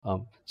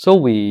So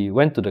we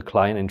went to the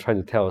client and tried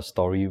to tell a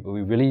story.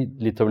 We really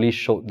literally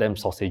showed them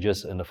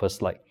sausages in the first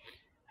slide.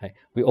 Right?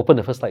 We opened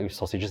the first slide with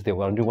sausages. They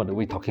were wondering what are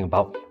we talking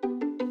about.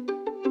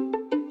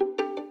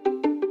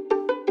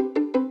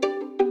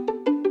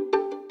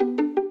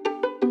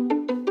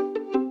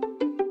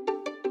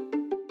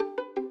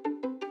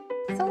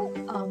 So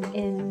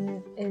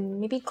in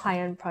maybe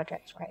client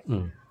projects, right?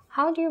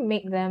 How do you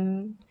make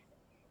them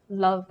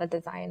love a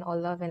design or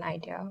love an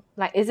idea?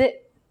 Like, is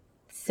it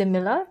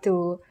similar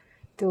to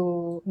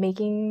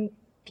making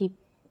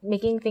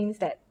things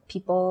that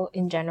people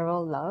in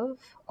general love,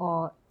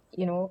 or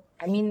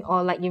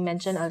or like you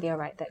mentioned earlier,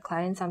 right, that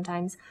clients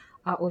sometimes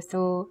are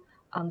also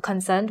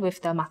concerned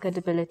with the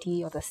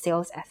marketability or the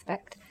sales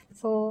aspect.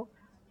 So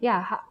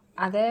yeah,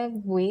 are there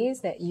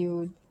ways that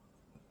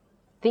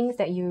things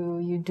that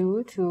you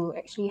do to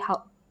actually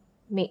help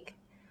make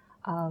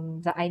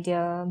the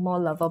idea more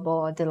lovable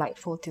or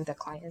delightful to the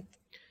client?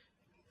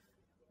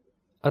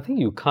 I think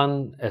you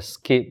can't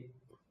escape,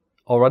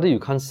 or rather you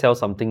can't sell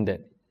something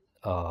that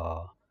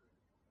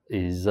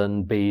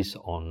isn't based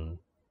on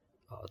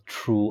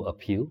true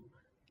appeal.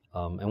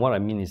 And what I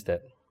mean is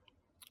that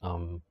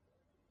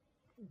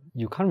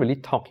you can't really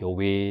talk your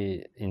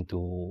way into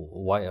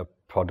why a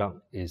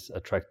product is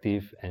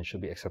attractive and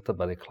should be accepted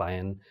by the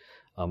client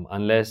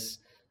unless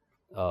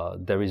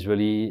there is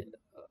really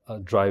a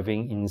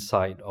driving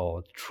insight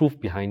or truth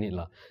behind it.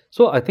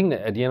 So I think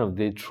that at the end of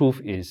the day,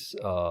 truth is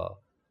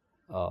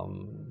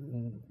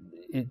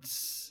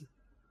it's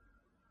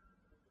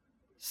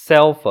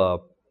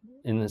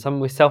in some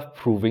way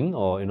self-proving,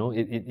 or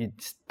it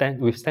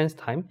withstands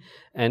time.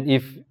 And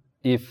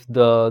if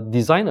the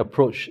design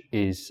approach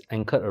is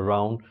anchored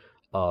around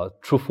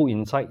truthful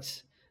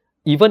insights,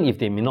 even if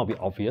they may not be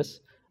obvious,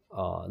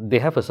 they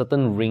have a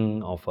certain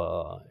ring of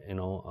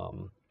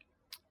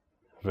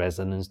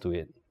resonance to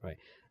it, right?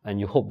 And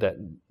you hope that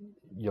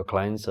your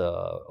clients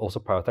also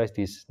prioritize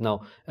this.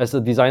 Now, as a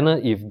designer,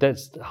 if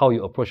that's how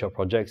you approach your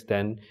projects,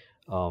 then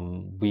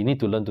we need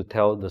to learn to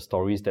tell the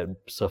stories that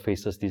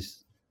surfaces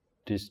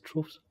these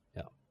truths.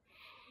 Yeah.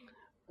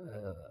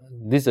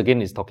 This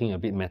again is talking a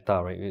bit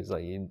meta, right? It's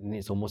like it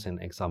needs almost an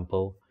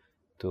example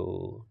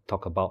to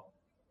talk about.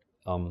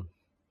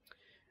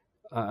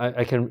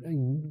 I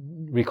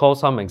can recall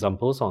some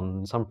examples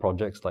on some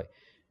projects, like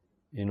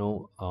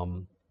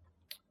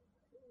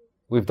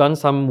we've done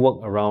some work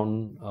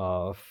around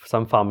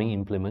some farming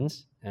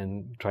implements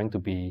and trying to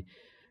be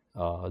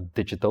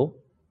digital,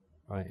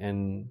 right?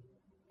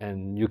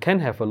 And you can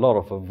have a lot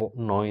of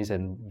noise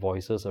and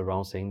voices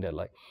around saying that,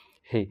 like,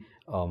 hey,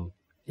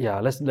 yeah,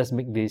 let's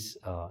make this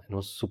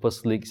super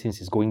slick since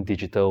it's going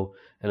digital,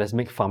 and let's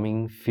make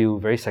farming feel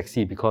very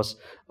sexy because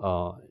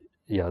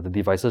the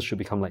devices should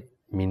become like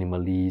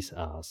minimalist,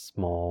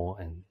 small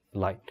and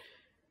light.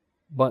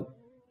 But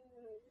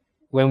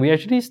when we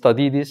actually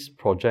study this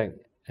project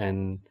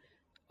and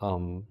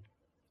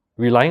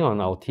relying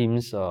on our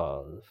team's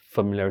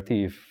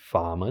familiarity with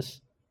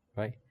farmers,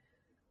 right,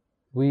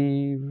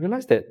 we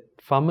realize that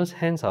farmers'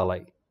 hands are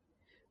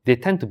they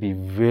tend to be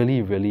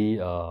really, really,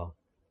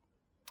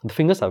 the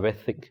fingers are very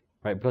thick,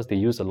 right, because they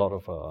use a lot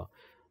of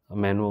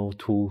manual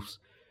tools.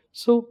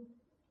 So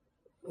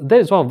that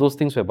is one of those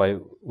things whereby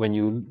when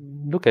you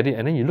look at it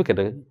and then you look at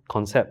the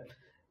concept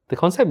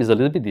is a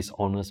little bit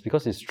dishonest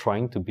because it's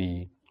trying to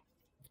be,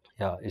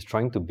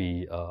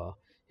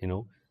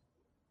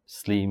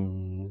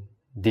 slim,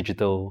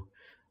 digital,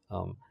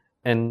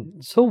 and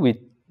so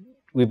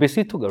we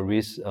basically took a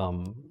risk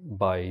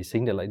by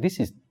saying that, like, this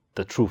is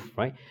the truth,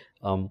 right?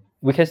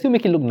 We can still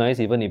make it look nice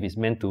even if it's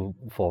meant to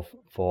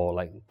for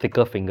like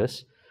thicker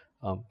fingers.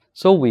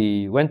 So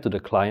we went to the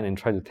client and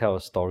tried to tell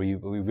a story.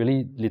 We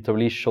really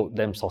literally showed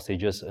them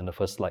sausages in the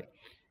first slide.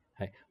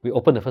 Right? We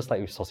opened the first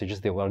slide with sausages.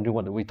 They were wondering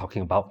what are we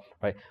talking about,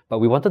 right? But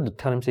we wanted to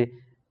tell them, say,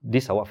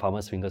 these are what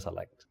farmers' fingers are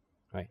like,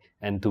 right?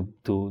 And to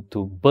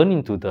burn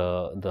into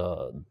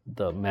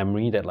the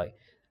memory that, like,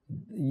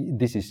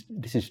 this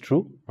is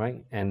true,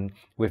 right? And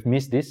we've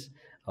missed this.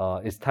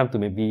 It's time to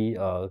maybe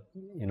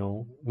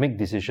make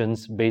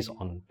decisions based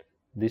on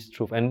this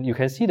truth. And you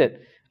can see that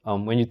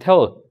when you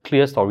tell a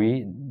clear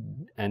story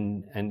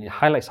and it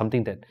highlights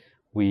something that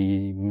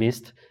we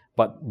missed,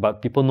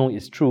 but people know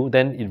it's true,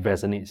 then it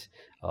resonates.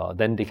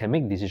 Then they can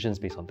make decisions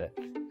based on that.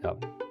 Yeah.